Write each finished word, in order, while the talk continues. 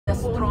the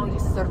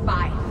strongest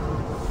survive.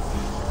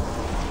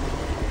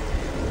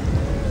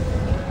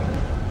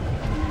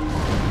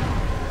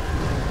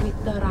 With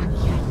the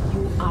Rakyat,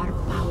 you are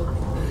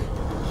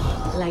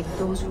powerful, like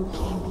those who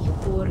came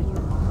before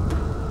you.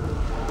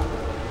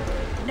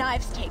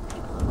 Knives take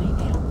people away,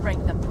 they don't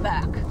bring them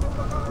back.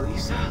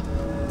 Lisa.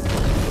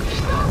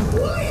 The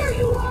warrior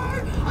you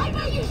are! I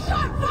know you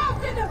shot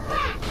Faust in the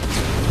back!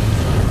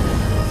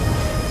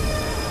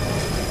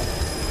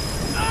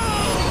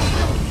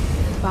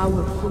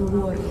 Powerful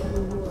warrior,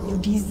 you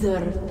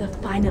deserve the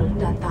final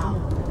tatao.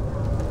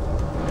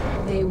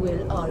 They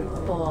will all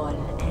fall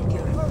at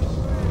your feet.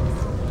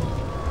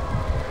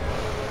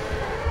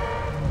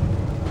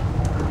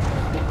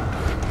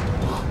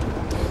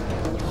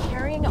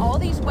 Carrying all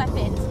these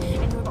weapons, and you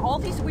have all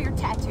these weird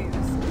tattoos.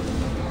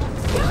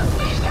 You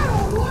think you're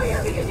a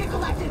warrior because you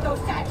collected those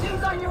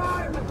tattoos on your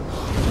arm?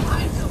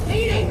 I'm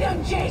deleting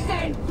them,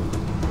 Jason!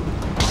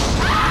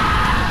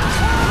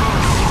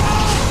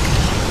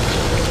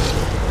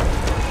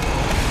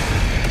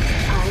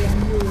 I am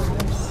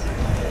yours.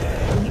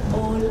 We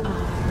all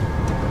are.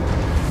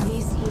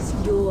 This is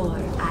your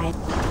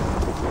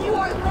island. You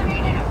are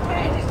living in a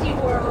fantasy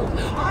world!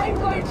 I'm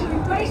going to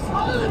erase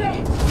all of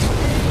it!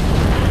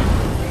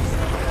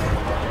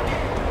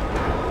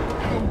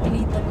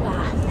 Complete the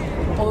path,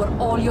 or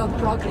all your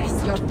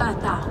progress, your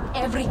tatao,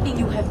 everything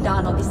you have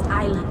done on this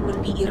island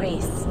will be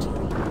erased.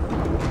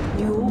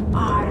 You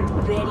are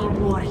ready,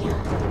 warrior.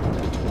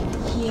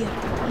 Here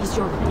is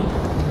your name.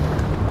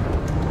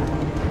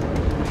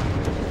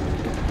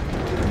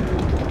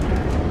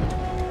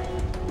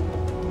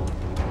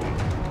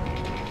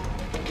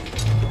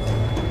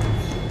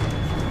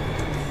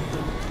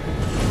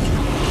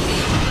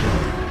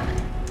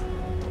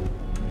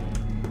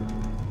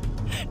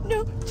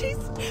 No,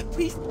 Jason,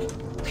 please, please,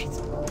 please,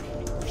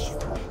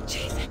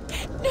 Jason,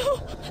 no,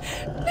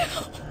 no,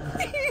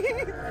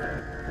 please.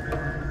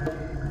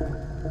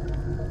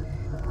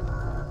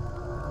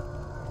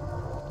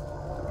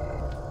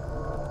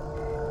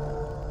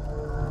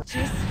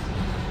 Jason,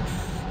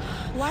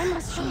 why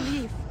must you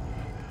leave?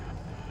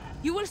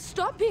 You will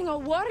stop being a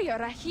warrior,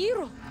 a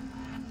hero.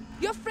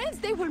 Your friends,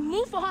 they will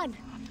move on.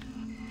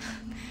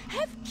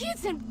 Have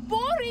kids and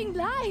boring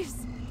lives.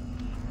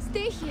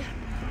 Stay here.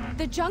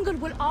 The jungle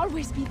will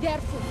always be there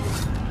for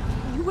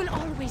you. You will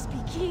always be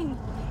king.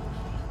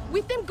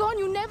 With them gone,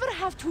 you never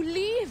have to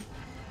leave.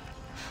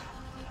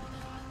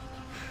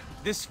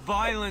 This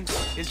violence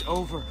is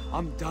over.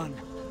 I'm done.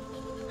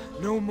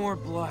 No more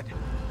blood.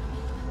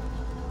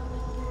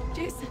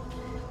 Jason,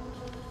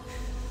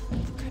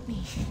 look at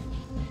me.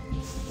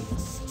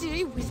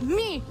 Stay with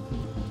me.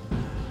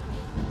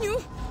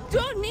 You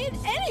don't need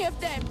any of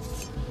them.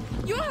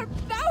 You are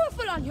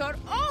powerful on your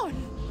own.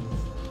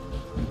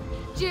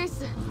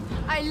 Jason,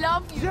 I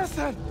love you.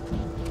 Jason!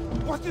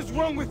 What is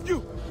wrong with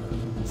you?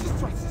 She's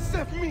trying to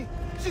save me.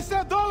 She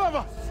saved all of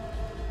us.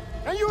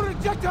 And you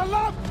reject her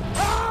love?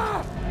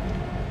 Ah!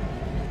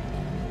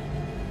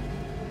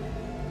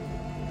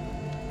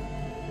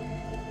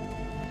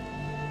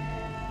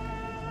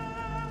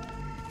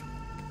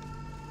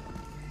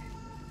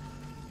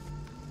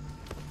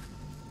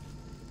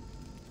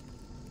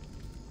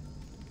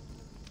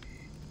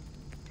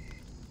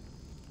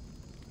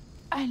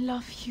 I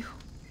love you.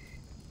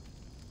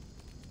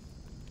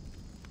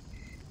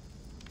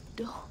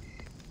 Don't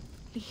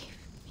leave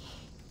me.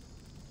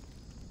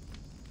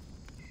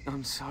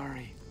 I'm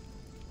sorry.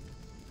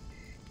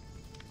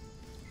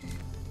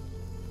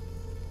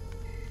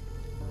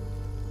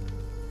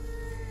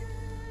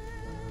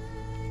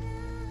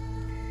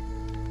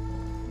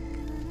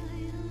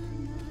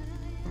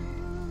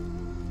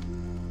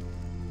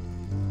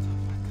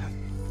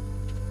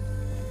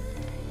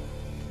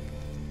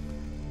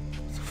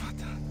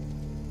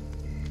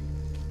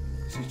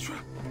 Citra.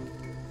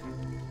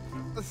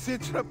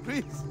 Citra,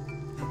 please.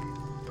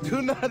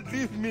 Do not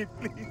leave me,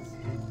 please.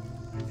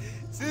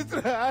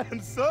 Citra, I am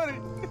sorry.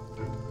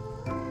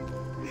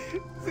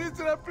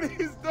 Citra,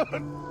 please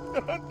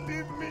don't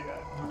leave me.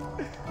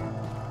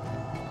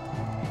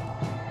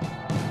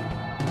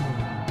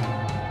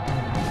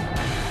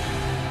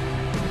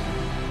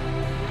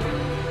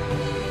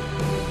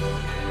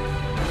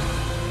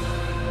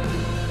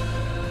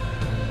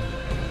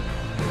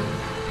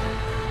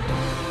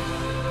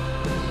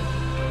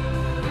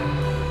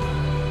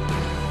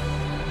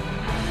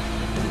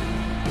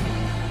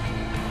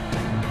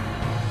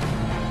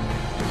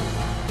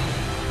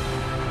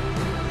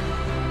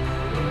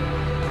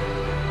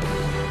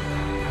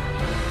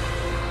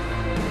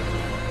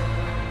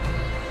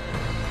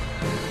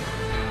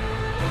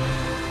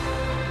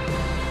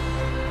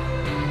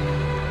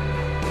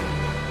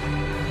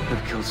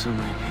 I've killed so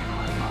many people,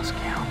 I've lost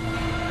count.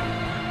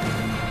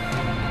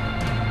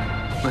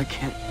 I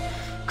can't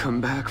come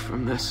back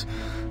from this.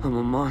 I'm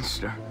a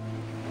monster.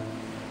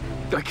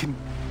 I can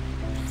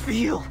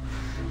feel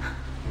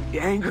the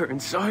anger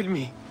inside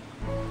me.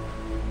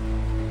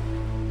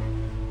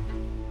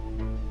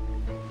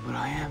 But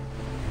I am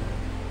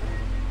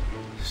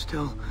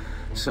still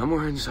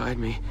somewhere inside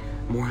me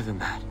more than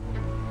that.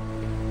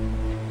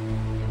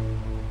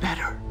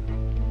 better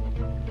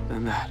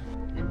than that.